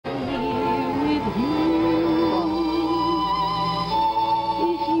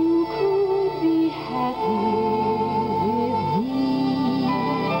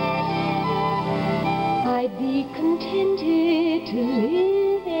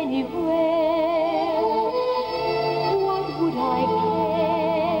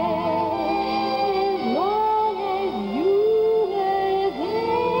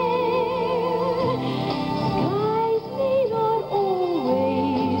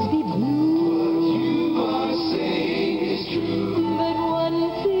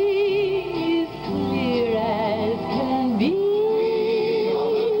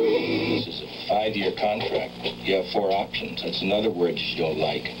You have 4 options. That's another word you don't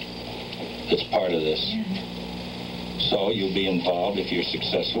like. It's part of this. So you'll be involved if you're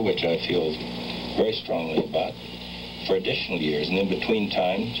successful, which I feel very strongly about, for additional years. And in between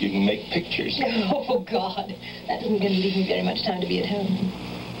times, you can make pictures. Oh, God. That isn't going to leave me very much time to be at home.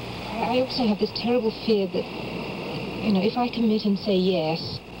 I also have this terrible fear that, you know, if I commit and say yes,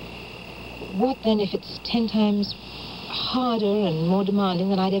 what then if it's 10 times harder and more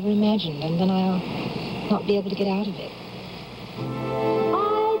demanding than I'd ever imagined, and then I'll not be able to get out of it?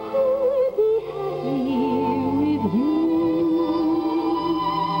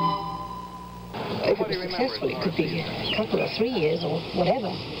 If it was successful, it could be a couple or 3 years or whatever,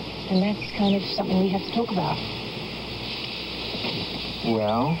 and that's kind of something we have to talk about.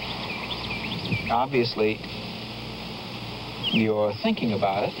 Well, obviously, you're thinking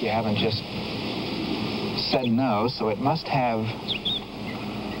about it. You haven't just said no, so it must have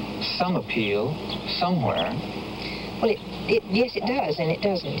some appeal somewhere. Well, yes, it does, and it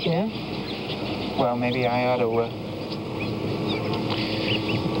doesn't, you know. Well, maybe I ought to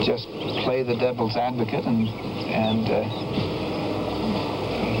just play the devil's advocate and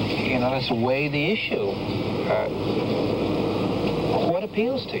you know, let's weigh the issue. What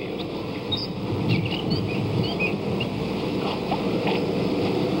appeals to you?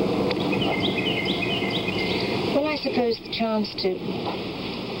 Well, I suppose the chance to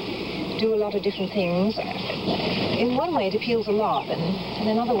do a lot of different things. In one way, it appeals a lot, and in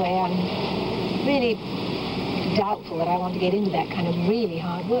another way, I'm really doubtful that I want to get into that kind of really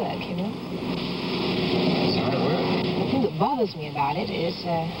hard work, you know. It's hard work. The thing that bothers me about it is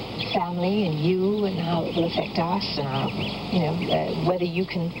family and you and how it will affect us and how, you know, whether you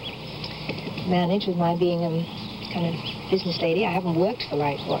can manage with my being a kind of business lady. I haven't worked for,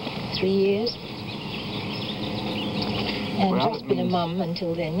 like, what, 3 years? And well, just been a mum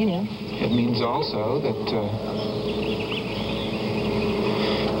until then, you know. It means also that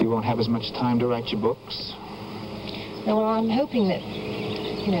you won't have as much time to write your books. No, well, I'm hoping that,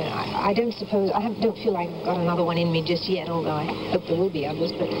 you know, I don't suppose, don't feel like I've got another one in me just yet, although I hope there will be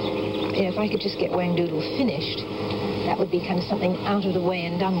others, but, you know, if I could just get Whangdoodle finished, that would be kind of something out of the way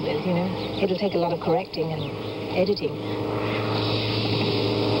and done with, you know. It'll take a lot of correcting and editing.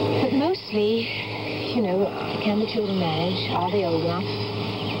 But mostly, you know, can the children manage? Are they old enough?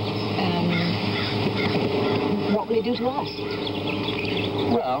 What will it do to us?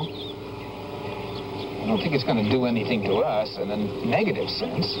 Well, I don't think it's going to do anything to us in a negative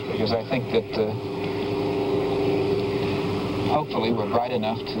sense, because I think that hopefully we're bright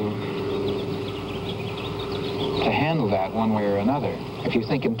enough to handle that one way or another. If you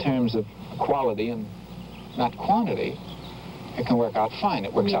think in terms of quality and not quantity, it can work out fine.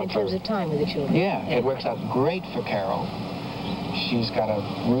 It works out in terms of time with the children? Yeah, it works out great for Carol. She's got a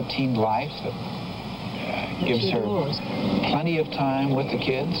routine life that gives her plenty of time with the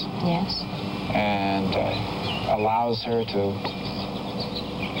kids. Yes. And allows her to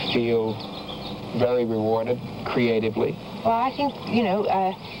feel very rewarded creatively. Well, I think, you know,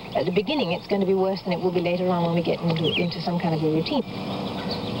 at the beginning it's going to be worse than it will be later on when we get into some kind of a routine.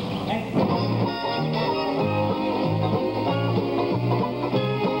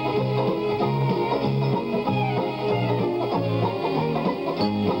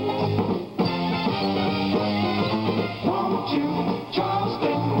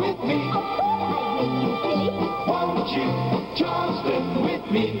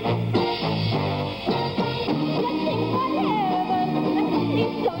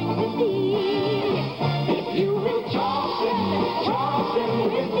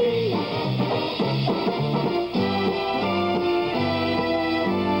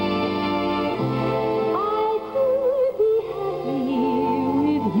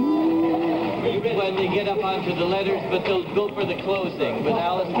 To the letters, but they'll go for the closing, with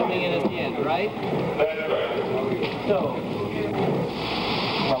Alice coming in at the end, right? That's right. So.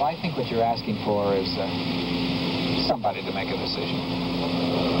 Well, I think what you're asking for is somebody to make a decision.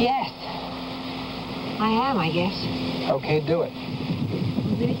 Yes. I am, I guess. Okay, do it.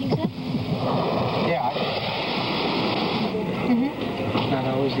 You really think so? Yeah. It's not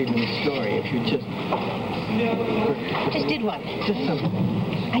always even a story. If you just did one. Just something.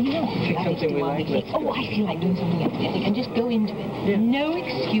 And you know, Pick something we like. Oh, I feel like doing something energetic, and just go into it. Yeah. No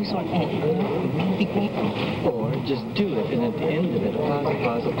excuse or anything. Be grateful. Or just do it, and at the end of it, pause.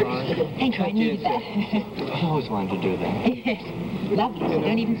 Thank you, I needed that. I always wanted to do that. Yes. Lovely. So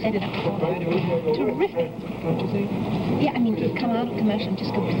don't even set it up. Terrific. Don't you think? Yeah, I mean, come out of commercial and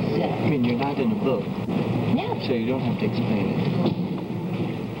just go berserk. I mean, you're not in a book. No. So you don't have to explain it.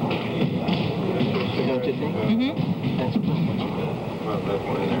 Don't you think? Mm-hmm. That's fun. Well, that's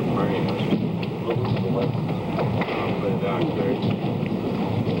when they're praying. I'm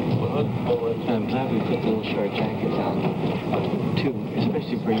glad we put the little short jackets on, too,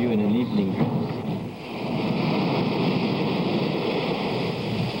 especially for you in an evening dress.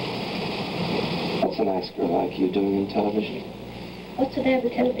 What's a nice girl like you doing in television? What's the matter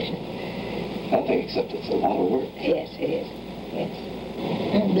with television? Nothing, except it's a lot of work. Yes, it is. Yes.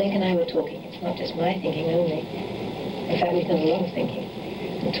 Blake and I were talking. It's not just my thinking only. In fact, we've done a lot of thinking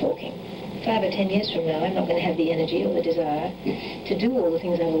and talking. 5 or 10 years from now, I'm not going to have the energy or the desire to do all the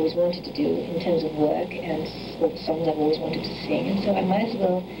things I've always wanted to do in terms of work and all the songs I've always wanted to sing. And so I might as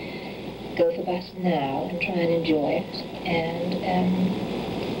well go for bust now and try and enjoy it. And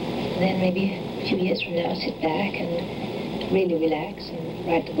then maybe a few years from now, sit back and really relax and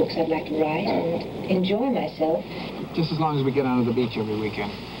write the books I'd like to write and enjoy myself. Just as long as we get onto the beach every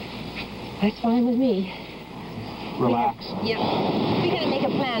weekend. That's fine with me. Relax. Yeah. We're going to make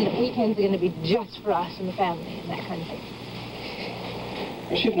a plan that weekends are going to be just for us and the family and that kind of thing.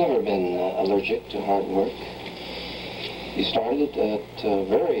 You've never been allergic to hard work. You started at a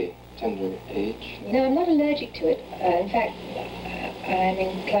very tender age. No, I'm not allergic to it. In fact, I'm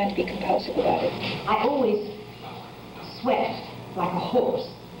inclined to be compulsive about it. I always sweat like a horse.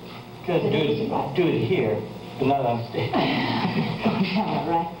 Good, do it here, but not on stage.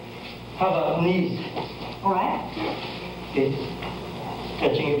 Right. How about knees? All right. Okay.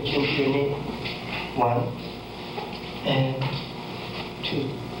 Touching your chin to your knee. 1 and 2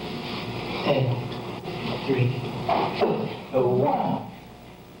 and 3. 1,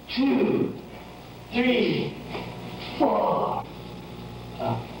 2, 3, 4,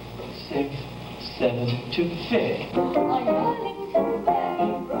 6, 7 to 5.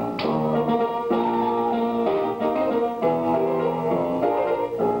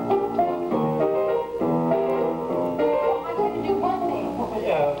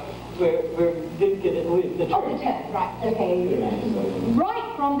 Right, okay. Right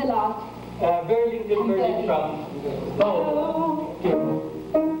from the last. Very diverging from. Oh.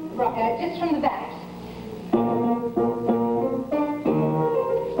 Right, just from the back. I'm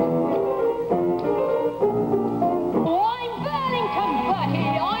Burlington Bertie.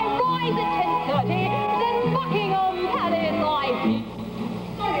 I rise at 10:30. Then Buckingham Palace I beat.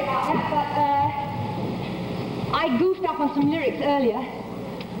 Sorry about that, but I goofed up on some lyrics earlier.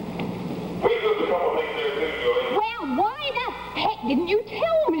 We goofed a couple things there too, Joey. Well, why the heck didn't you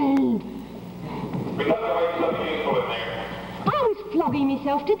tell me? We thought there might be something useful in there. I was flogging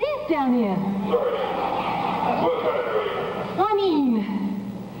myself to death down here. Sorry. We'll cut it early. I mean...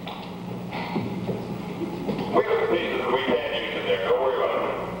 We have some pieces that we can use in there. Don't worry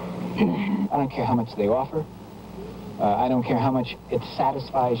about it. I don't care how much they offer. I don't care how much it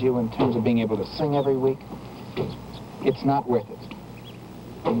satisfies you in terms of being able to sing every week. It's not worth it.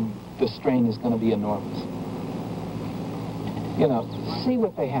 The strain is going to be enormous. You know, see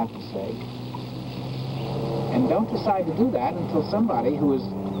what they have to say. And don't decide to do that until somebody who is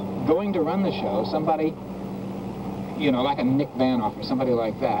going to run the show, somebody, you know, like a Nick Vanoff or somebody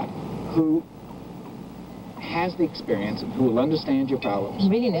like that, who has the experience and who will understand your problems.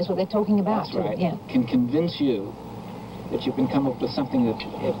 Really knows what they're talking about. That's right. Yeah. Can convince you that you can come up with something that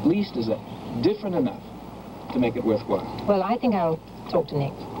at least is different enough to make it worthwhile. Well, I think I'll talk to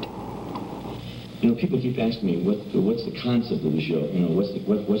Nick. You know, people keep asking me what's the concept of the show. You know, what's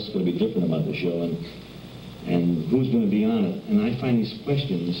going to be different about the show, and who's going to be on it. And I find these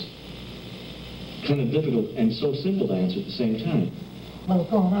questions kind of difficult and so simple to answer at the same time. Well,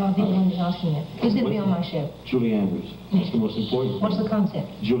 go on. I'll be the one who's asking it. Who's going to be on my show? Julie Andrews. That's the most important. What's the concept?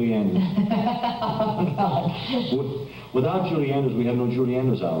 Julie Andrews. Oh, God. Without Julie Andrews, we have no Julie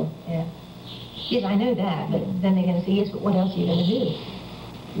Andrews album. Yeah. Yes, I know that, but then they're going to say, yes, but what else are you going to do?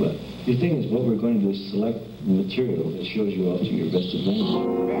 Well, the thing is, what we're going to do is select material that shows you off to your best advantage.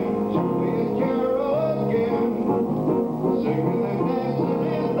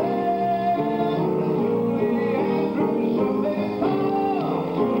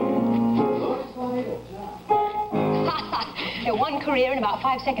 One career in about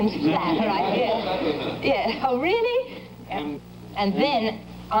 5 seconds flat, right? Yeah. Yeah. Oh, really? Yeah. And then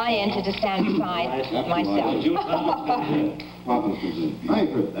I enter to stand beside myself. I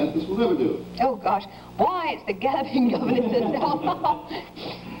ain't heard that. This will never do. Oh, gosh. Why, it's the galloping governess herself.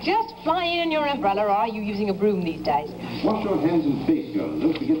 just fly in your umbrella, or are you using a broom these days? Wash your hands and face, girl.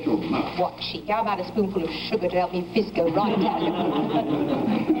 Don't forget your mouth. What cheek? How about a spoonful of sugar to help me fizz go right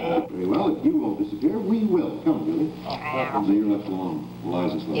down? Very well, if you won't disappear, we will. Come, Billy. Wow. So you're left alone.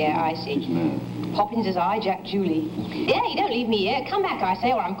 Eliza's left. Yeah, I see. She's mad. Poppins has hijacked Julie. Yeah, you don't leave me here. Come back, I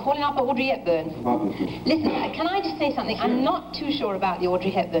say, or I'm calling up Audrey Hepburn. Listen, can I just say something? I'm not too sure about the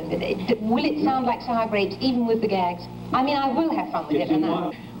Audrey Hepburn bit. Will it sound like sour grapes, even with the gags? I mean, I will have fun with it, and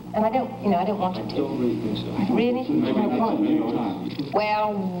I don't, I don't want it to. Really?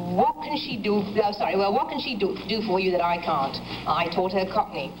 Well, what can she do? Oh, sorry. Well, what can she do for you that I can't? I taught her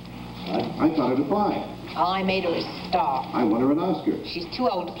Cockney. I taught her to fly. I made her a star. I won her an Oscar. She's too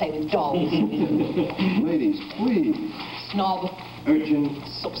old to play with dolls. Ladies, please. Snob. Urchin.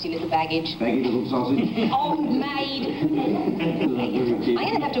 Saucy little baggage. Baggy little sausage. Old maid. I'm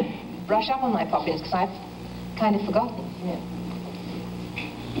going to have to brush up on my Poppins because I've kind of forgotten,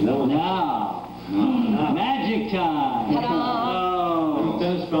 No. Now, magic time. Ta-da!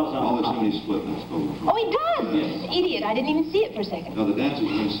 All the chimneys split. That's over. Oh, it does! Yes. Idiot, I didn't even see it for a second. No, the dancers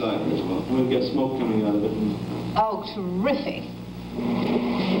are inside here as well. We've got smoke coming out of it. Oh, terrific.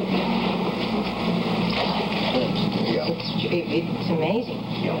 It's amazing.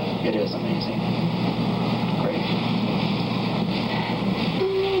 Yeah, it is amazing. Great.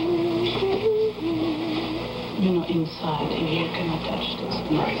 You're not inside, and you cannot touch this.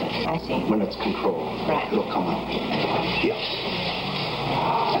 Right. I see. When it's controlled, Right. it'll come out. Yeah.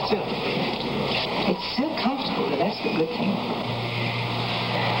 That's it. It's so comfortable, that's the good thing.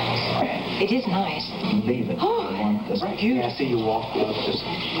 It is nice. Leave it. Oh, I want this. right. Yeah, I see you walk out. Just.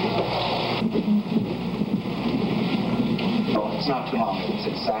 Oh, it's not too long. It's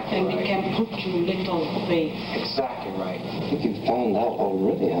exactly And right. we can put your little face. Exactly right. I think you've found out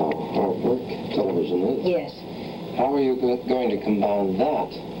already how hard work television is. Yes. How are you going to combine that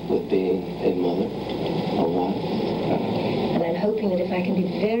with being a mother, a wife? And I'm hoping that if I can be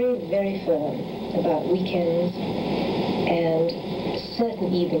very, very firm about weekends and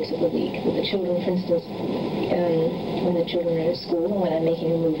certain evenings of the week, with the children, for instance, when the children are at school and when I'm making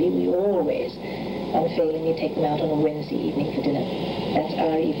a movie, we always, unfailingly, take them out on a Wednesday evening for dinner. That's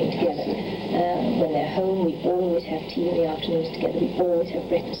our evening together. When they're home, we always have tea in the afternoons together. We always have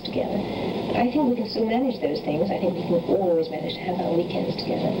breakfast together. I think we can still manage those things. I think we can always manage to have our weekends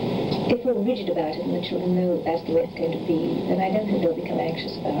together. If we're rigid about it and the children know that that's the way it's going to be, then I don't think they'll become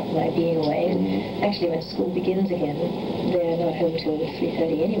anxious about my being away. And actually, when school begins again, they're not home till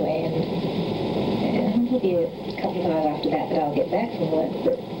 3:30 anyway, and it'll be a couple of hours after that I'll get back from work,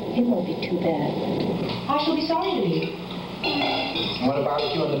 but it won't be too bad. I shall be sorry to leave. Want a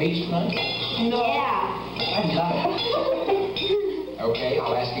barbecue on the beach tonight? No. Yeah. I'd love it. Okay,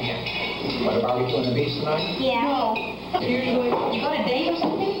 I'll ask again. Want a barbecue on the beach tonight? Yeah. No. You got a date or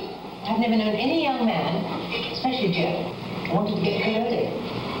something? I've never known any young man, especially Joe, wanted to get coyote.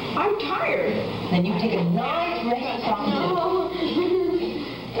 I'm tired. Then you take a nice rest this afternoon. No.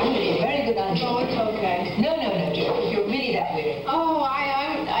 It's a very good answer. No, it's okay. No, Joe. If you're really that weird. Oh,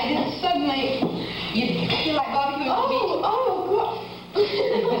 I just suddenly... You feel like barbecuing on the beach? Oh,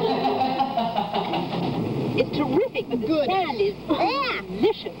 It's terrific, but the sand is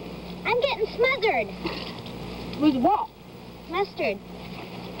delicious. I'm getting smothered. With what? Mustard.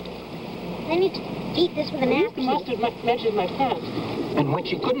 I need to eat this with a napkin. The mustard matches my pants. And when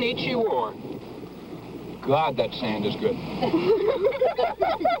she couldn't eat, she wore. God, that sand is good.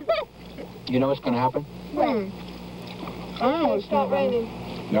 You know what's going to happen? When? Oh, it's not raining.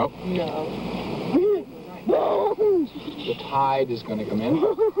 Nope. No. The tide is going to come in.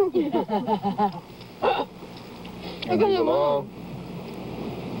 And we will all...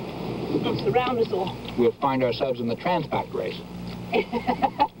 Surround us all. We'll find ourselves in the Transpac race. Hey,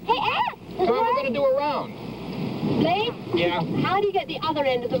 Aunt! Come on, we're going to do a round. Blake? Yeah? How do you get the other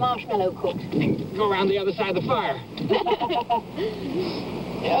end of the marshmallow cooked? Go around the other side of the fire.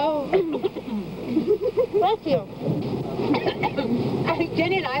 Oh. Bless you. I think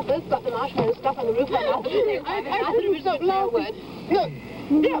Jenny and I both got the marshmallow stuff on the roof of our mouth at the same time. I thought it was so word.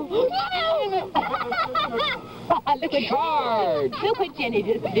 Look what Charge! Look what Jenny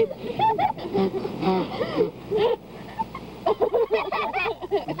did. Would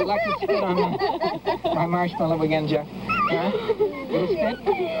you like to spit on my marshmallow again, Jeff? Huh? Little spit?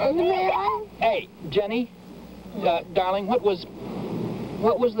 Hey, Jenny, darling, what was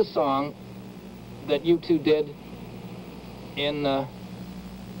the song that you two did in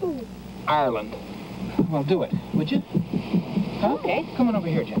Ireland? Well, do it, would you? Huh? Okay. Come on over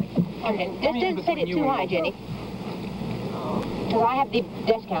here, Jenny. Okay, just don't set it too high, Jenny. Because I have the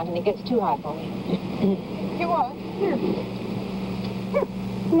desk count and it gets too high for me. You what? Here.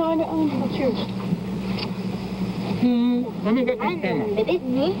 No, I'm not sure. Let me get this camera.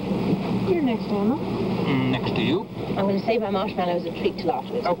 You're next, Emma. Next to you. I'm going to save my marshmallow as a treat till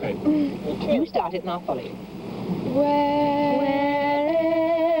afterwards. Okay. You start it and I'll follow you. Where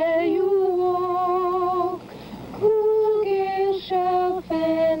you walk, cool gale shelf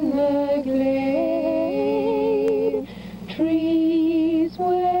and the glade, trees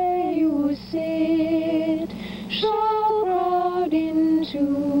where you sit shall crowd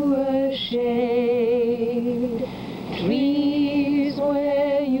into a shade. Trees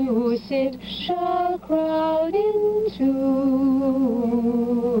where you sit shall crowd into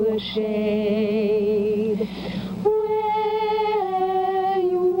a shade. Where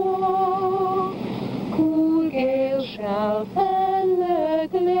you walk, cool gale shall fan the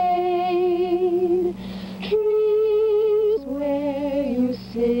glade. Trees where you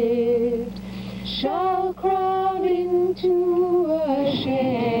sit shall crowd into a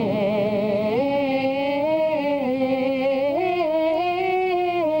shade.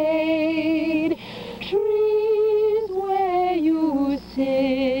 Trees where you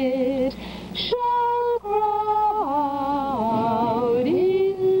sit shall crowd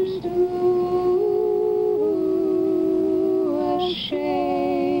into a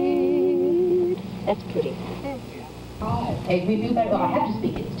shade. That's pretty. Hey, we do better. Well, I have to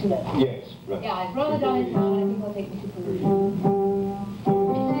speak it. It's too late. Yes, right. Yeah, I'd rather die now. I think I'll take me to Peru.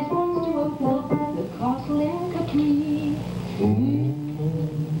 Mrs. wants to open up the castle in Capri.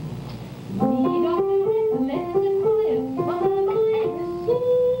 Need I recommend the quiet fun by the sea?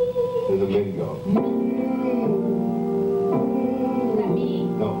 To the bingo. Is that me?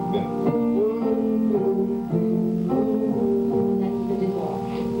 No, yeah. That's the dissolve.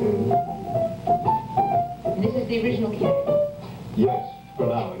 And this is the original key. Yes, for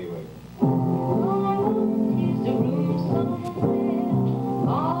now anyway. Here's a room somewhere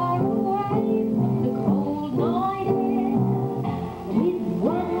far away from the cold night air, with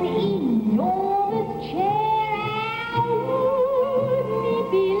one enormous chair. Wouldn't it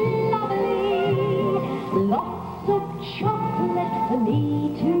be lovely? Lots of chocolate for me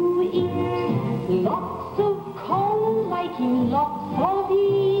to eat, lots of coal making lots of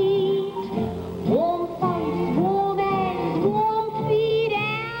heat, warm face, warm hands, warm feet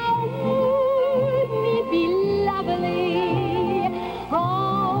out. Wouldn't it be lovely?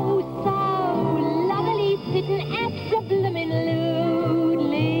 Oh, so lovely, sitting absolutely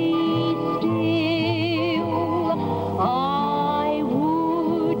still. I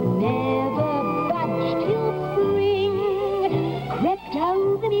would never budge till spring crept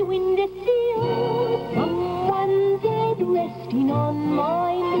over me windowsill. Someone's head resting on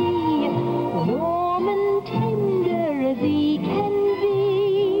my knee, warm and tender as he can be.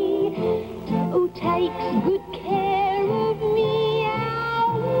 Oh, takes good care of me.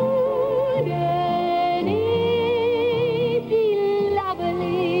 How wouldn't it be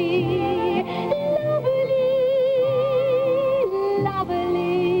lovely? Lovely,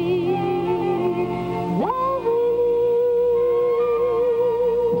 lovely,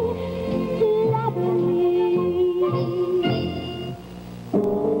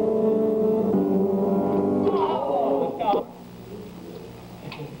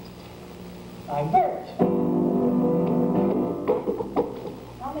 I'm Bert.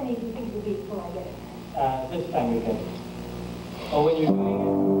 How many do you think will be before I get it? This time you get it. Oh, when you're doing it,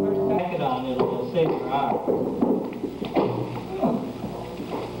 first tack it on, it'll save your arm.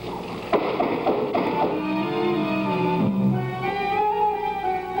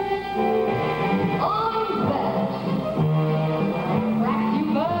 I'm Bert. Perhaps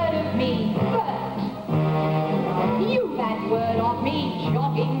you've heard of me, Bert. You've had word of me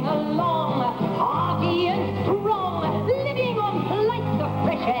jogging along, hearty and strong, living on plates of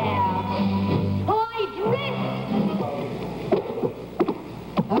fresh air. I dress.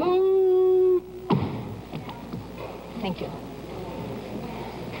 Oh. Thank you.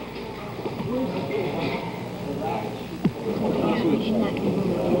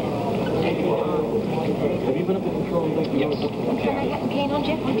 Have you been up in control of the Yes. Can I get the cane on,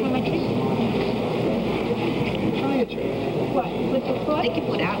 Jeff? Want to try my trick? Try it, Joe. What? With your foot? Stick your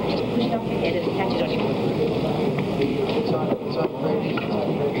foot out and just push it off your head and catch it on your foot. It's on very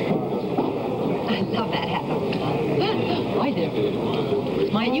I love that hat. Hi there.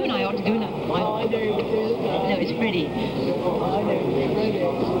 Mine, you and I ought to do now. Hi there. No, it's Freddie.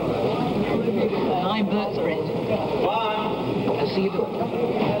 I'm Bert's friend. I'll see you do it.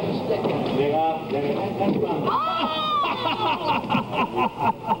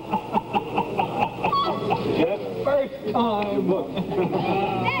 Just first time.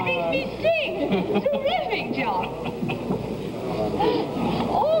 That makes me sing. Terrific, John.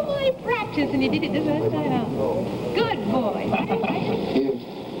 Oh, practice and you did it the first time out. Good boy. You've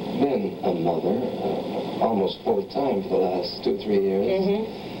been a mother almost full-time for the last 2 or 3 years.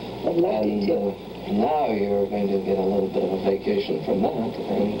 Mm-hmm. I'd love to. Now you're going to get a little bit of a vacation from that.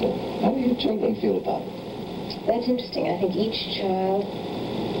 And how do your children feel about it? That's interesting. I think each child...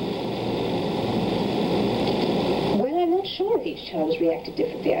 Well, I'm not sure if each child has reacted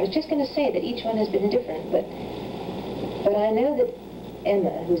differently. I was just going to say that each one has been different, but I know that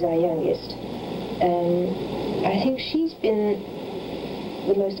Emma, who's our youngest, I think she's been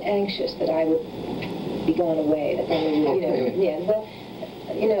the most anxious that I would be gone away. That I would, well,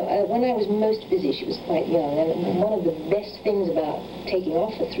 when I was most busy, she was quite young, and one of the best things about taking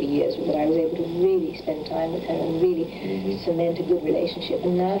off for 3 years was that I was able to really spend time with her and really cement a good relationship.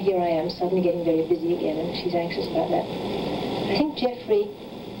 And now here I am, suddenly getting very busy again, and she's anxious about that. I think Jeffrey,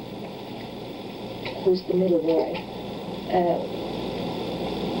 who's the middle boy,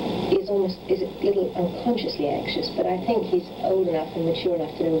 is a little unconsciously anxious, but I think he's old enough and mature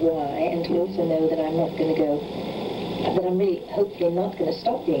enough to know why, and to also know that I'm not going to go, that I'm really hopefully not going to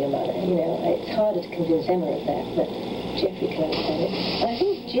stop being a mother. It's harder to convince Emma of that, but Jeffrey can understand it. And I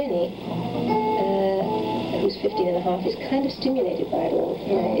think Jenny, who's 15 and a half, is kind of stimulated by it all.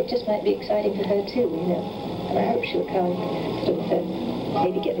 It just might be exciting for her too, and I hope she'll come sort of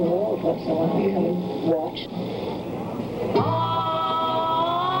maybe get involved once in a while and come and watch.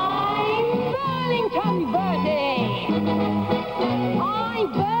 I'm Burlington Birdie from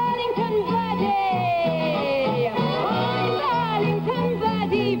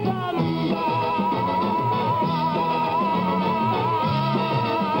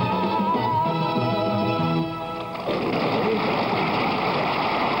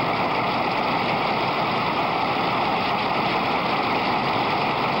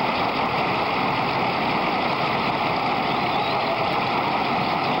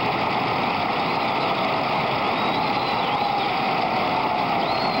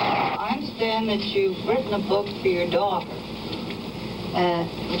that you've written a book for your daughter.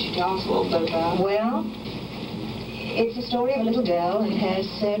 Would you tell us a little bit about it? Well, it's a story of a little girl and her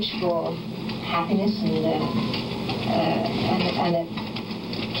search for happiness and a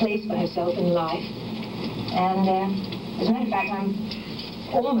place for herself in life. And as a matter of fact, I'm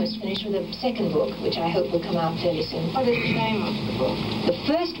almost finished with a second book, which I hope will come out fairly soon. What is the name of the book? The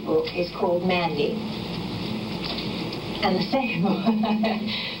first book is called Mandy. And the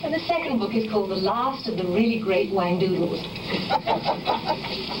second book is called The Last of the Really Great Wangdoodles.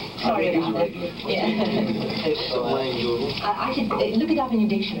 Sorry about that. Yeah. I should look it up in your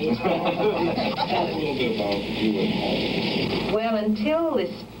dictionary. It's there. Well, until this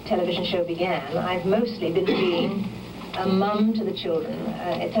television show began, I've mostly been being a mum to the children.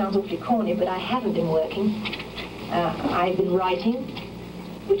 It sounds awfully corny, but I haven't been working. I've been writing,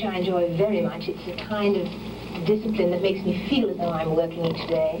 which I enjoy very much. It's a kind of discipline that makes me feel as though I'm working each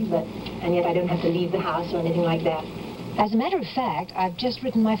day, and yet I don't have to leave the house or anything like that. As a matter of fact, I've just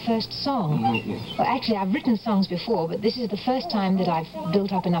written my first song. Well, actually, I've written songs before, but this is the first time that I've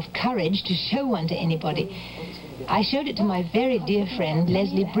built up enough courage to show one to anybody. I showed it to my very dear friend,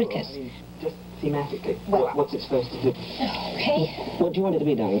 Leslie Brickus. Just thematically, well, what's it supposed to do? Okay. What do you want it to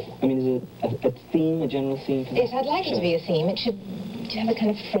be, darling? I mean, is it a theme, a general theme? For yes, I'd like it to be a theme. It should have a kind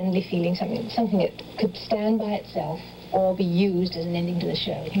of friendly feeling, something that could stand by itself or be used as an ending to the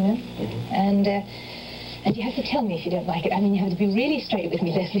show, And you have to tell me if you don't like it. I mean, you have to be really straight with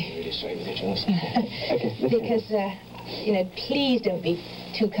me, Leslie. Really straight with you, Johnson. Okay. Because, please don't be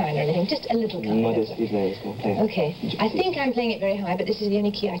too kind or anything. Just a little kind. Modesty is nice. Okay. I think I'm playing it very high, but this is the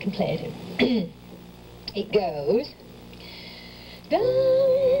only key I can play it in. It goes...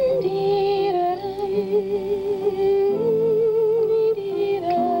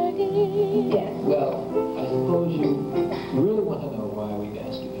 Yes. Well, I suppose you really want to know why we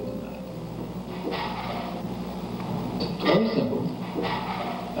asked you here tonight. It's very simple.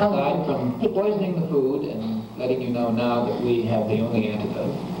 Aside from poisoning the food and letting you know now that we have the only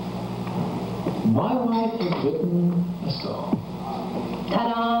antidote, my wife has written a song.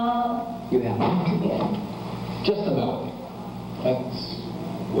 Ta-da! You have? Yeah. Just a melody. That's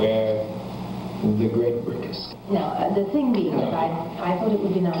where the great brick is. Now, the thing being that I thought it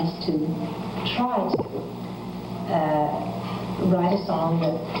would be nice to try to write a song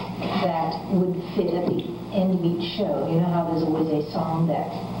that would fit at the end of each show. You know how there's always a song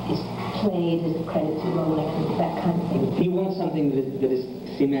that is played as the credits are rolling and that kind of thing. You want something that is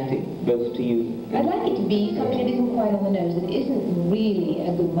thematic, both to you? I'd like it to be something that isn't quite on the nose, that isn't really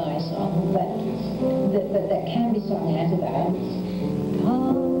a goodbye song, but that can be sung as a dance.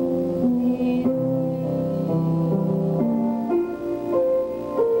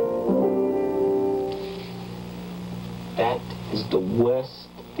 the worst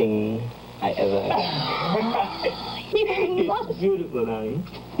thing I ever heard. It's beautiful, darling.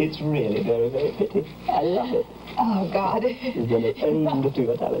 It's really very, very pretty. I love it. Oh, God. You've done an end to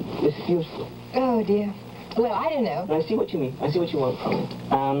your talent. It's beautiful. Oh, dear. Well, I don't know. I see what you mean. I see what you want from it.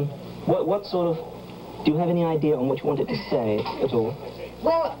 What sort of... Do you have any idea on what you want it to say at all?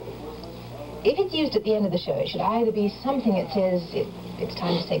 Well, if it's used at the end of the show, it should either be something that says it's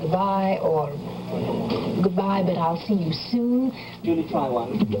time to say goodbye, or goodbye, but I'll see you soon. Julie, try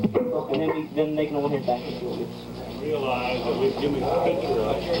one. And then they can all head back and see what it's... Realize that we've given a picture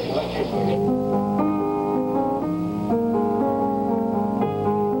of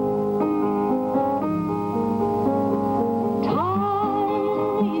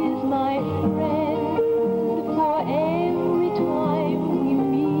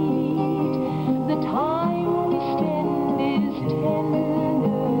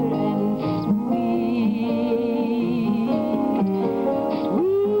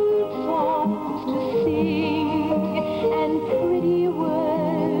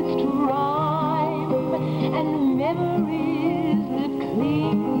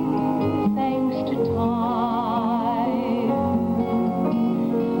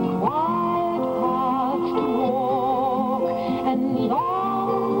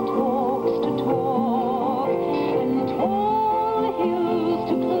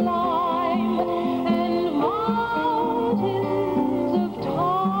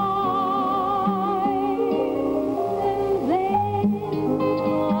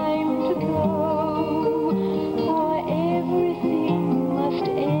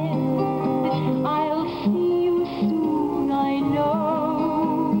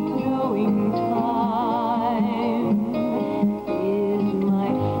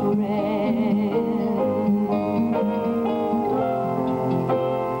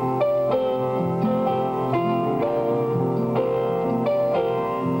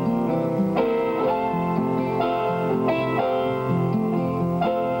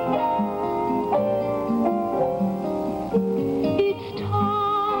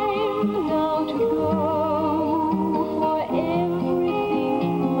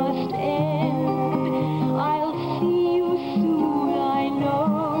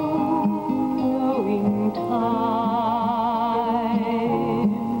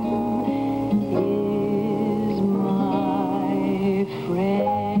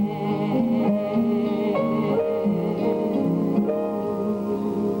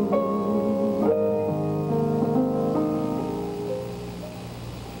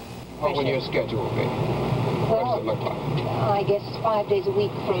What will your schedule be? What does it look like? I guess 5 days a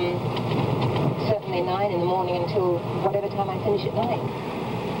week from certainly 9 in the morning until whatever time I finish at night.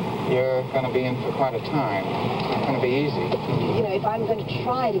 You're going to be in for quite a time. It's not going to be easy. You know, if I'm going to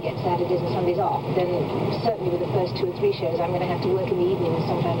try to get Saturdays and Sundays off, then certainly with the first 2 or 3 shows, I'm going to have to work in the evenings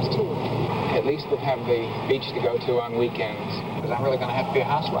sometimes too. At least we'll have the beach to go to on weekends, because I'm really going to have to be a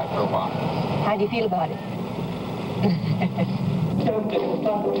housewife for a while. How do you feel about it?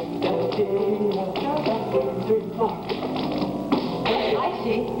 I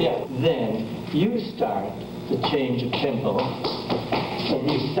see. Yeah, then you start the change of tempo. And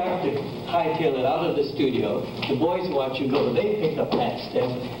you start to hightail it out of the studio. The boys watch you go. They pick up that step,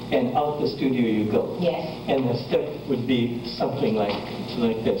 and out the studio you go. Yes. And the step would be something like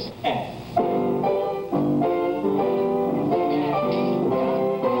this. And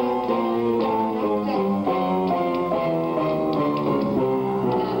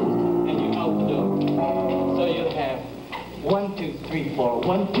you out the door. So you have 1, 2, 3, 4.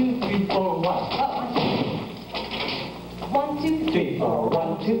 1, 2, 3, 4, 1. 1, 2, 3, 4,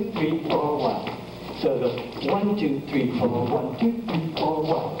 1, 2, 3, 4, 1. So the 1, 2, 3, 4, 1, 2, 3, 4,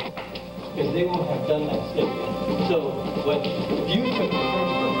 1. Because they won't have done that step yet. So if you took the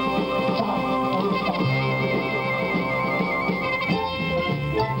first one,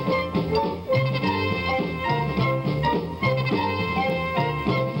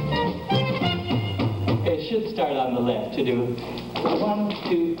 it should start on the left to do 1,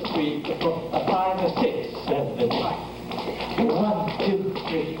 2, 3, 4, 5, 6, 7, 8. 1, 2,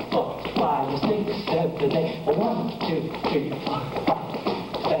 3, 4, 5, 6, 7, 8. 1, 2, 3, 4, 5,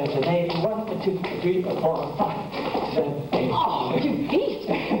 7, 8. 1, 2, 3, 4, 5, 7, 8. Oh, you beast!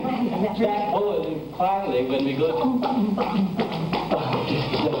 Finally, when we go to...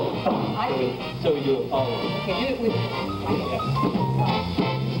 So we do it all over. Okay, do it with...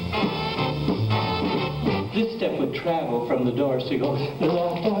 This step would travel from the doors to go... As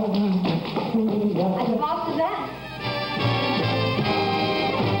fast as that?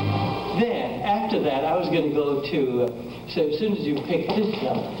 Then, after that, I was going to go to, so as soon as you pick this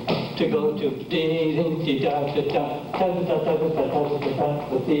up, to go to dee dee da da da da da da da da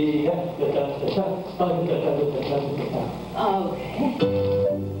da dee da da da da. Okay.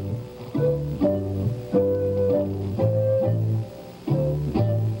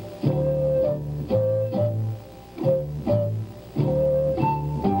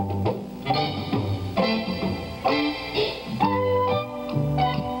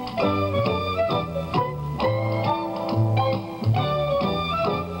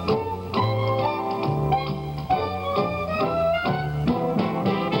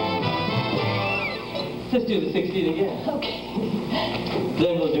 Let's do the 16 again. Okay.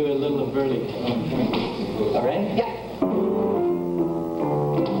 Then we'll do a little of Burley. All right? Yeah.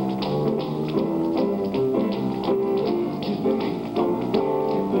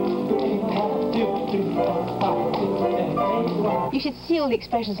 You should see all the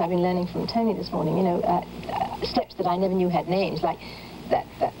expressions I've been learning from Tony this morning, you know, steps that I never knew had names, like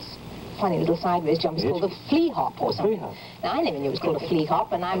that's funny little sideways jump is called a flea hop or something. Now, I never knew it was called a flea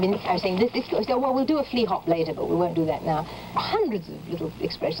hop, and I was saying, this, so, well, we'll do a flea hop later, but we won't do that now. Hundreds of little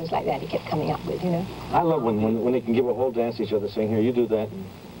expressions like that he kept coming up with, you know. I love when they can give a whole dance to each other, saying, here, you do that.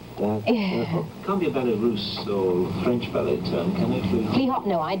 Yeah. Can't be a ballet russe or French ballet term, can it? Flea hop,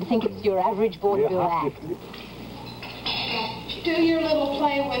 no, I think it's your average vaudeville act. Do your little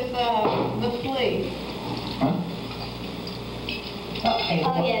play with the flea. Huh?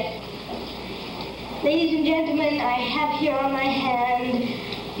 Oh, yes. Ladies and gentlemen, I have here on my hand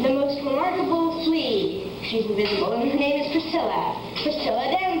the most remarkable flea. She's invisible, and her name is Priscilla. Priscilla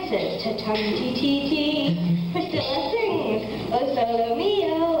dances, ta-tum-tee-tee-tee. Priscilla sings, oh solo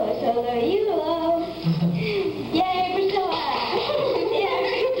mio, oh solo you-lo. Yay, Priscilla!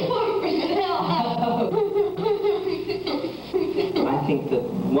 Yay, poor Priscilla! I think that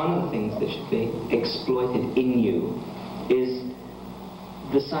one of the things that should be exploited in you is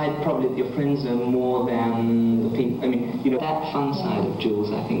the side probably that your friends are more than the people. I mean, you know, that fun side of Jules,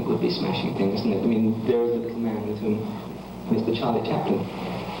 I think, would be smashing things, isn't it? I mean, there is a little man with whom Mr. Charlie Chaplin.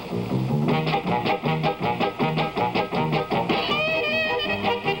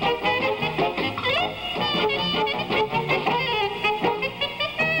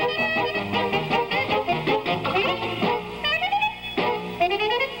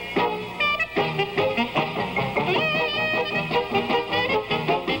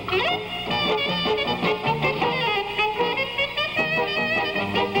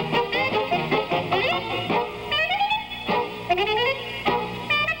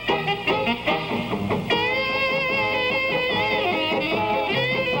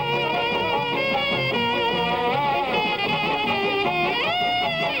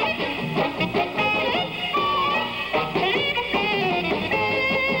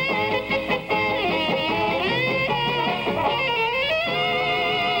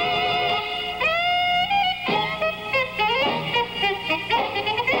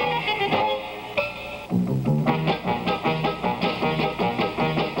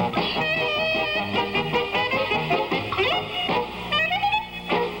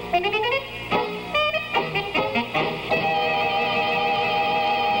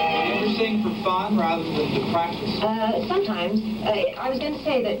 Sometimes. I was going to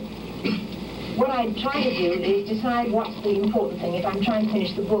say that what I try to do is decide what's the important thing. If I'm trying to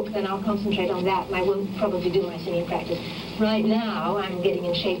finish the book, then I'll concentrate on that, and I won't probably do my singing practice. Right now, I'm getting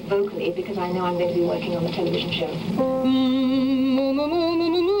in shape vocally because I know I'm going to be working on the television show.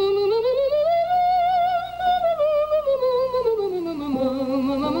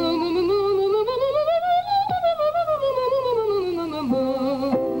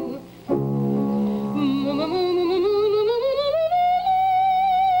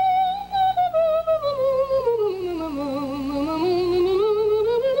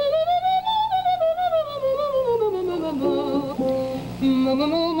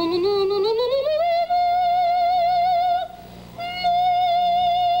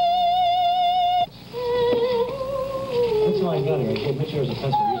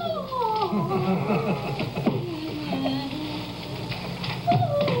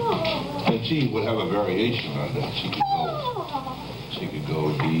 Would have a variation on that. She could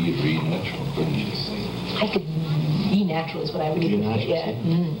go D, re natural, couldn't she? I could be natural is what I would do. Yeah.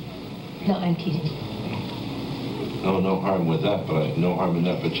 No, I'm teasing. No harm with that, but no harm in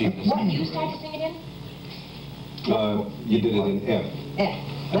that. But she. What did you start to sing it in? You did it in F.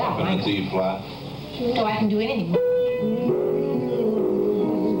 F. Wow. And it's E flat. So I can do anything.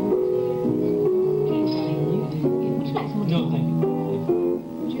 No, thank you.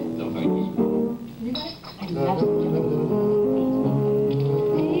 No, thank you. I love it.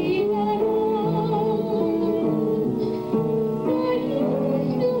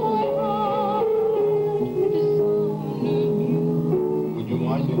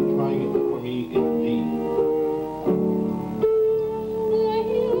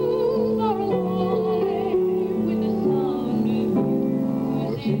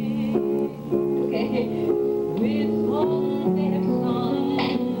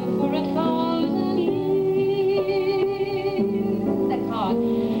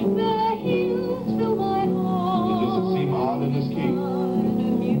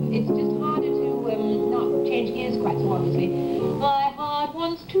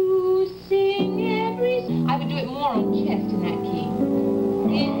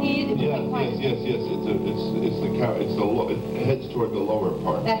 it heads toward the lower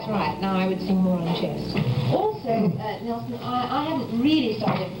part. That's right. Now I would sing more on the chest. Also, Nelson, I haven't really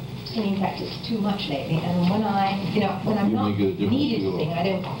started singing practice too much lately, and when I'm not needed to sing, I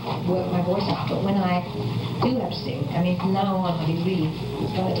don't work my voice out, but when I do have to sing, I mean, from now on, I'll be really,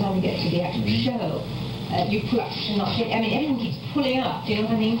 by the time we get to the actual show, you pull up such a notch. I mean, everything keeps pulling up, do you know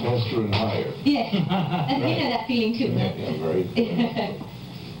what I mean? Faster and higher. Yes, and you know that feeling too. Yeah, very.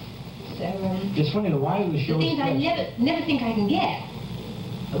 So, it's funny, why the show the things I never think I can get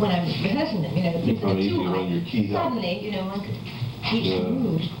when I'm rehearsing them, you know, the things that are too high. Suddenly, you know, one could reach the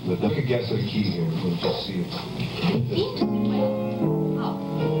mood. You could guess a key here. We'll just see it.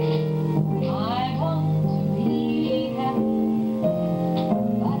 I want to be happy,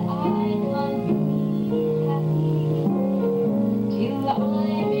 but I can't be happy till I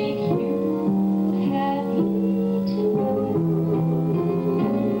make you happy too.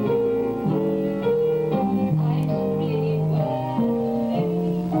 I'm really worried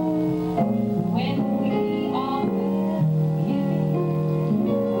when we are married.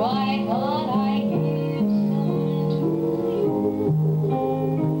 Why can't I give some to you?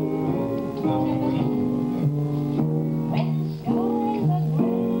 When skies are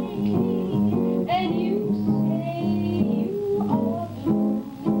gray and you say you are blue,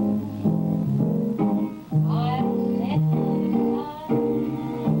 I'll send a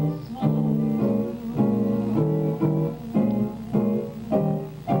smile.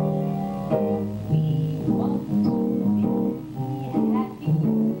 We want to be happy,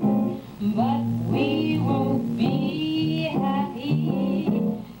 but we won't be happy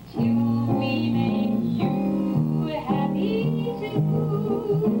till we make you happy too.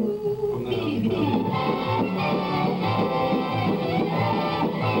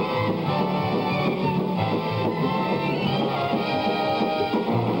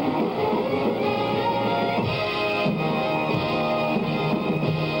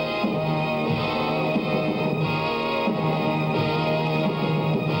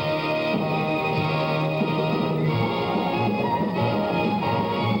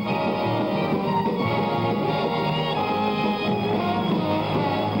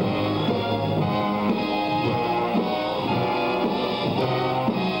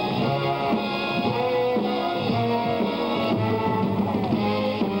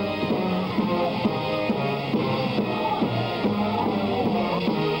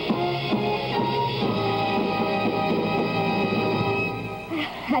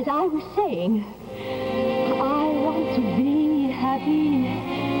 As I was saying, I want to be happy,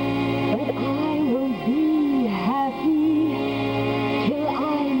 but I won't be happy till I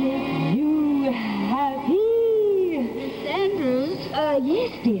make you happy. Miss Andrews?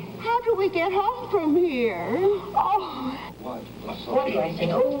 Yes, dear. How do we get home from here? Oh. What do I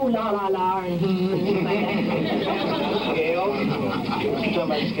sing? Oh, la, la, la, and things like that. Scales? You're talking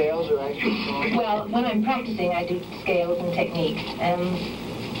about scales or actual songs? Well, when I'm practicing, I do scales and technique.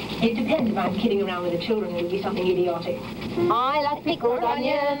 It depends. If I'm kidding around with the children, it'll be something idiotic. I like pickled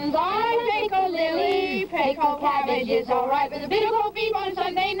onions, I like pickled lily, pickled cabbage is all right with a bit of cold beef on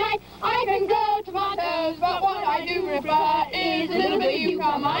Sunday night. I can go tomatoes, but what I do prefer is a little bit of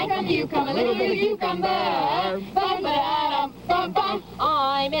cucumber. I can cucumber, a little bit of cucumber. Bum-ba-da-dum-bum-bum.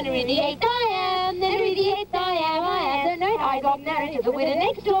 I'm Henry the Eighth, I am Henry the Eighth, I am the night I got married to the widow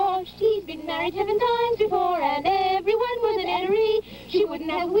next door. She's been married 7 times before, and everyone was an Henry. She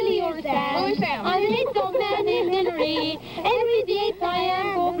wouldn't have Willie or a Sam. I'm an 8th old man named Henry. Henry the 8th I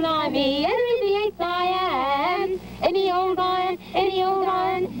am, oh blimey. Henry the 8th I am. Any old iron, any old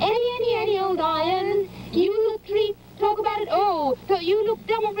iron, any old iron. You look treat, talk about it, oh. You look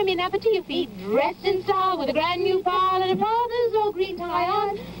double from your napper to your feet. Dressed in style with a brand new pile and a father's old green tie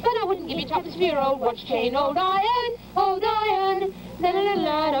on. But I wouldn't give you tuppence for your old watch chain, old iron, old iron.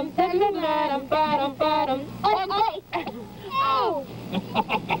 La-la-la-la-dum, la-la-la-la-dum, ba-dum, ba-dum. Oh! Oh!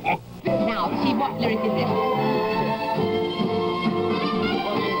 Now, see what lyric is this?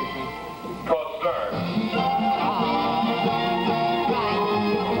 Called Star. Right.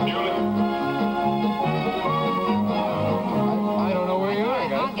 Julie? I don't know where you are,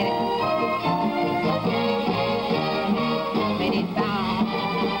 guys. I'll get it. Ready, star.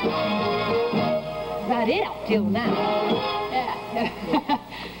 Right it up till now. Yeah.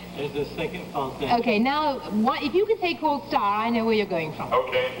 There's the second falsetto. Okay, now, if you can say called Star, I know where you're going from.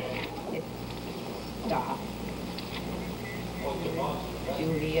 Okay. It's Star.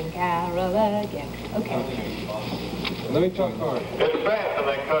 Julie and Carol again. Okay. Let me talk hard. It's fast on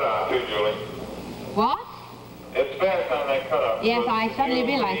that cutoff, too, Julie. What? It's fast on that cutoff. Yes, I suddenly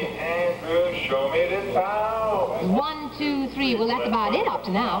realized it. Andrew, show me this power. 1, 2, 3. Well, that's about it up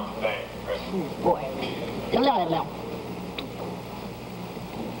to now. Thanks. Oh, boy.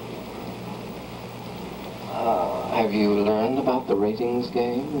 Have you learned about the ratings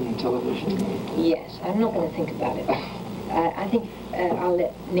game in television? Yes, I'm not going to think about it. I think I'll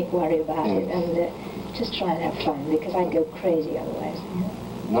let Nick worry about it and just try and have fun, because I'd go crazy otherwise.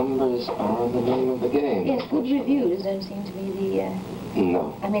 Numbers are the name of the game. Yes, good reviews don't seem to be the...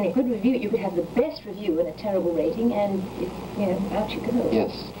 No. I mean, a good review, you could have the best review and a terrible rating, and, you know, out you go.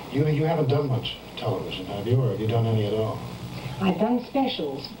 Yes. You haven't done much television, have you, or have you done any at all? I've done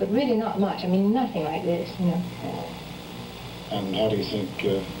specials, but really not much. I mean, nothing like this, you know. And how do you think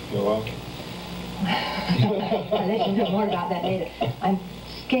you'll like it? I'll let you know more about that later. I'm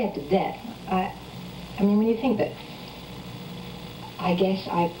scared to death. I mean, when you think that, I guess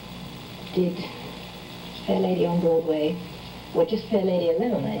I did Fair Lady on Broadway, well, just Fair Lady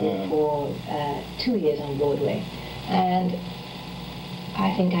alone I did for 2 years on Broadway. And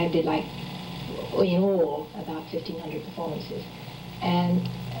I think I did, like, in all, about 1,500 performances. And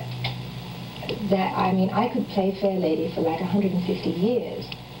that, I mean, I could play Fair Lady for like 150 years,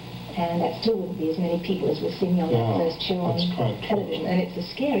 and that still wouldn't be as many people as were seeing me on that first show on television, and it's a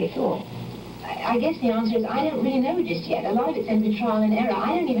scary thought. I guess the answer is I don't really know just yet. A lot of it's into trial and error.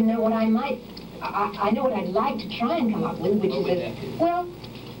 I don't even know what I might... I know what I'd like to try and come up with, which is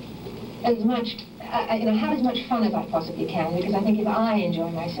as much, you know, have as much fun as I possibly can, because I think if I enjoy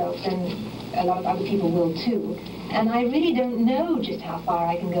myself, then a lot of other people will too. And I really don't know just how far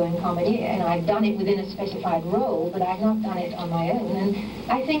I can go in comedy, and I've done it within a specified role, but I've not done it on my own. And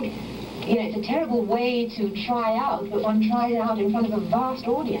I think, you know, it's a terrible way to try out, but one tries out in front of a vast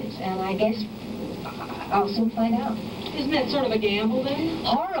audience, and I guess I'll soon find out. Isn't that sort of a gamble then?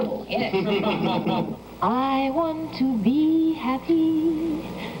 Horrible, yes. I want to be happy,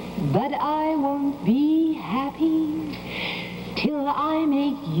 but I won't be happy till I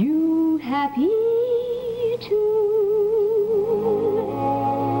make you happy too.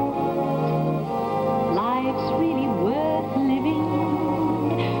 Life's really worth living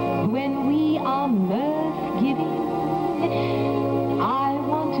when we are mirth giving. I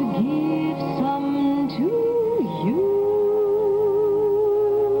want to give some to you.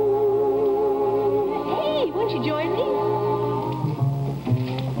 Hey, won't you join me?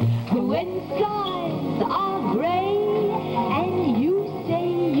 When skies are gray and you say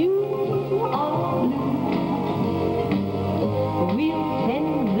you are blue, we'll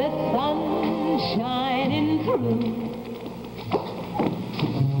send the sun shining through.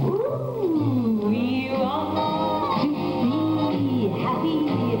 Ooh, we want to be happy,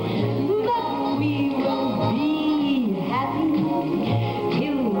 but we won't be happy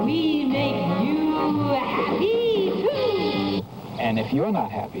till we make you happy too. And if you're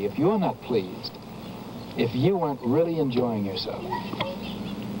not happy, if you're not pleased, if you aren't really enjoying yourself,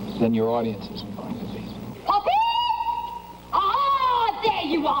 then your audience isn't going to be. Poppins! Ah, there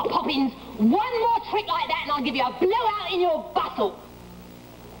you are, Poppins. One more trick like that and I'll give you a blowout in your bustle.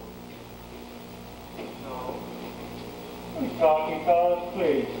 Who's talking, fellas?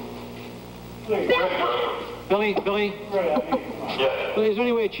 Please. Please. Billy? Yes. Billy, is there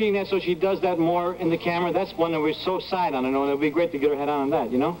any way of cheating that so she does that more in the camera? That's one that we're so side on, and it would be great to get her head on that,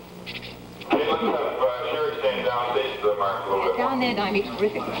 you know? Hey, let's have Sherry stand downstage to the mark a little bit. Down there, Dimey,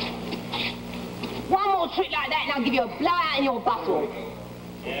 terrific. One more trick like that and I'll give you a blowout in your bustle.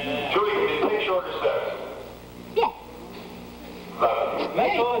 Julie, can you take shorter steps? Yeah. Love.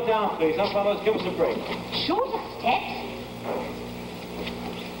 Let's hold it down, please. Now, fellows, give us a break. Shorter steps?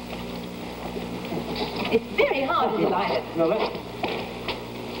 It's very hard to delight it. No, let's...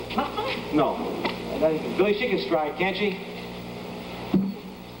 Must I? No. Billy, she can stride, can't she?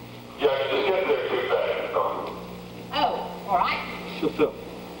 Yeah, just get there too fast. Oh, all right. She'll fill.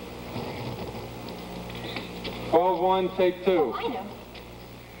 12-1, take 2. Oh, I know.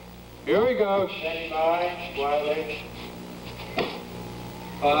 Here we go. Standing by, quietly.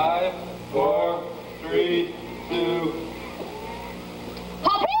 5, 4, 3, 2.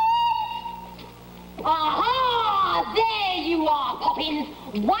 Poppins! Aha! There you are, Poppins.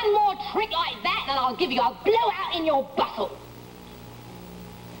 One more trick like that and I'll give you a blowout in your bustle.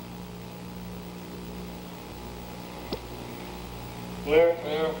 Clear?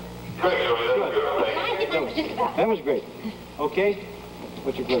 Clear. Great, Julie, that's good. Thank you. That was great. Okay?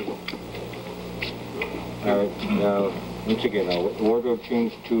 What's your pleasure? All right, now, once again, now, wardrobe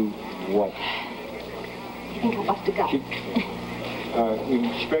change to what? I think I'll bust a gut. You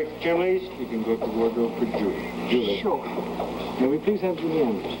can strike the chair, ladies. You can go to wardrobe for Julie. Julie. Sure. May we please have Julie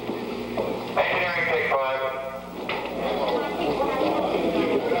Anders? Engineering, take 5.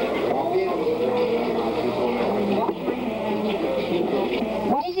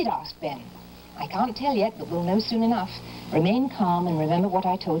 What is it? Asked Ben. I can't tell yet, but we'll know soon enough. Remain calm and remember what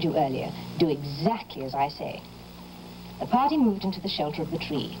I told you earlier. Do exactly as I say. The party moved into the shelter of the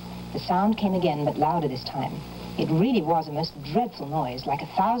tree. The sound came again, but louder this time. It really was a most dreadful noise, like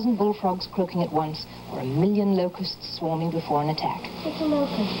 1,000 bullfrogs croaking at once, or 1,000,000 locusts swarming before an attack. What's a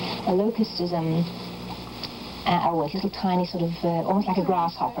locust? A locust is, a little tiny sort of, almost like a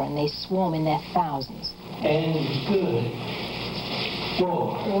grasshopper, and they swarm in their thousands. And good.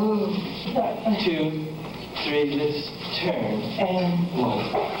 4, 2, 3, let's turn. And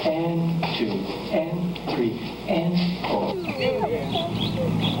 1, and 2, and 3, and 4.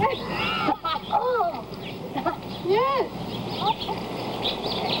 Oh! Yes!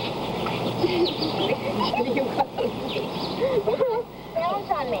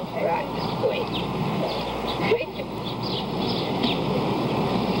 Balance on me. Right, wait.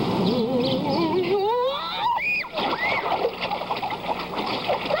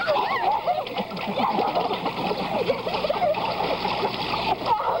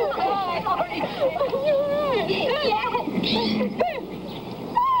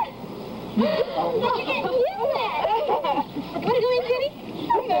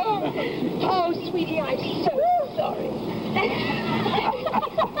 Oh, sweetie, I'm so sorry.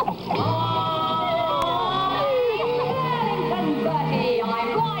 I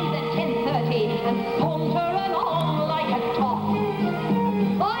rise at 10:30 and saunter along like a top.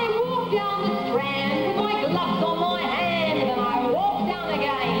 I walk down the Strand with my gloves on my hand, and I walk down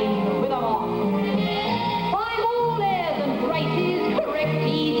again with a mop. I'm all airs and graces, correct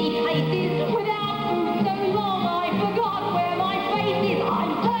easy paces, without food so long I forgot where my face is.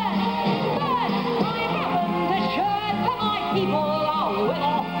 I'm burnt. I haven't a shirt, but my people are well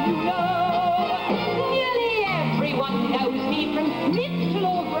off, you know. Nearly everyone knows me from Smith to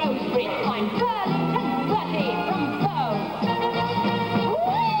Lord Rosebery. I'm burnt and dirty from Bow.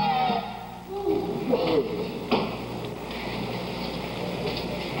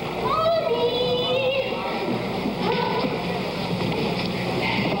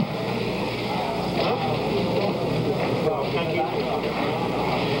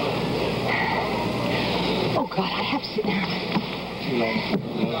 Oh, God, I have to sit down.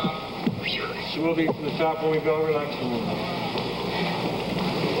 Smoothie from the top when we go, relax a little.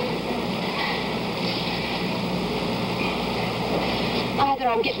 Either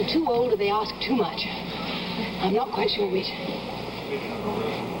I'm getting too old or they ask too much. I'm not quite sure which.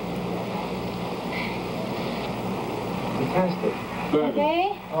 Fantastic.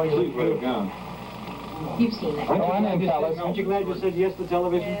 Okay? Oh, you leave right down. You've seen that. Oh, I know, fellas. Aren't you glad you said yes to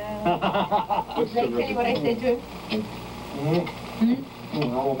television? Did I tell you what I said to him?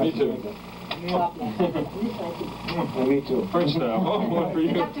 Me too. Me too. French style. Oh, one for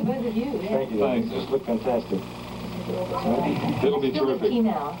you. Up to both of you. Yeah. Thank you. Thanks. Just look fantastic. It'll be Still terrific. key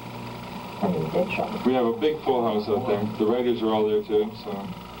now. I'm in dead trouble. We have a big full house out there. The writers are all there too, so. I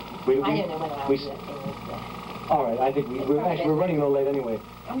don't know whether I'll do that thing with All right, I think we're running a little late anyway.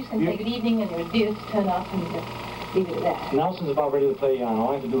 I'm just going to say good evening and your dears turn up and leave it at that. Nelson's about ready to play you on. All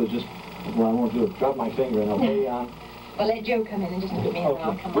I have to do is just, well, I won't do it. Drop my finger and I'll play you on. Well, let Joe come in and just look at me and then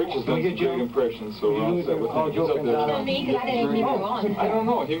I'll come Rich has back. done some big impressions, so we're all set with him. Oh, Joe comes out. Not me, because I didn't even go on. I don't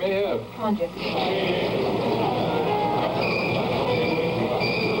know. He may have. Come on, Joe.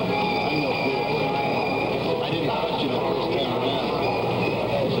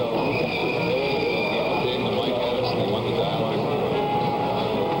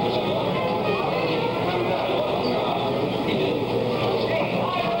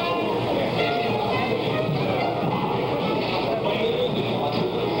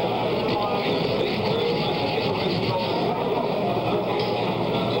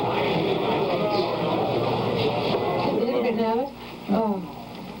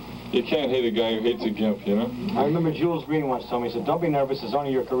 You can't hate a guy who hates a gimp, you know? I remember Jules Green once told me, he said, don't be nervous, it's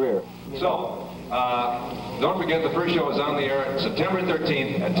only your career. So, don't forget the first show is on the air September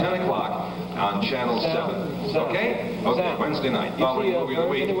 13th at 10 o'clock on Channel 7. Okay? Okay, Wednesday night. Following movie of the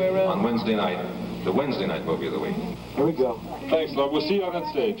week on Wednesday night. The Wednesday night movie of the week. Here we go. Thanks, love. We'll see you on that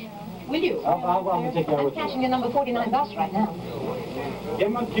stage. Will you? I'll take care of I'm it. catching your number 49 bus right now. Give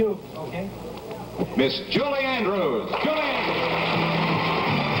him a cue, okay? Miss Julie Andrews. Julie Andrews.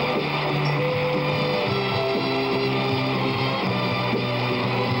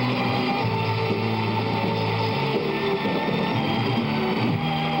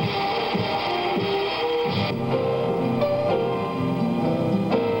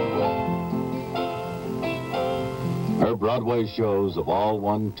 Her Broadway shows have all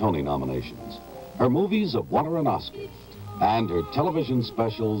won Tony nominations. Her movies have won her an Oscar. And her television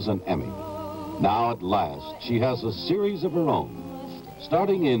specials an Emmy. Now, at last, she has a series of her own.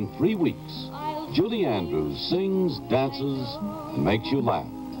 Starting in 3 weeks, Julie Andrews sings, dances, and makes you laugh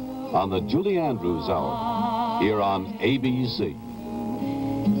on the Julie Andrews Hour here on ABC.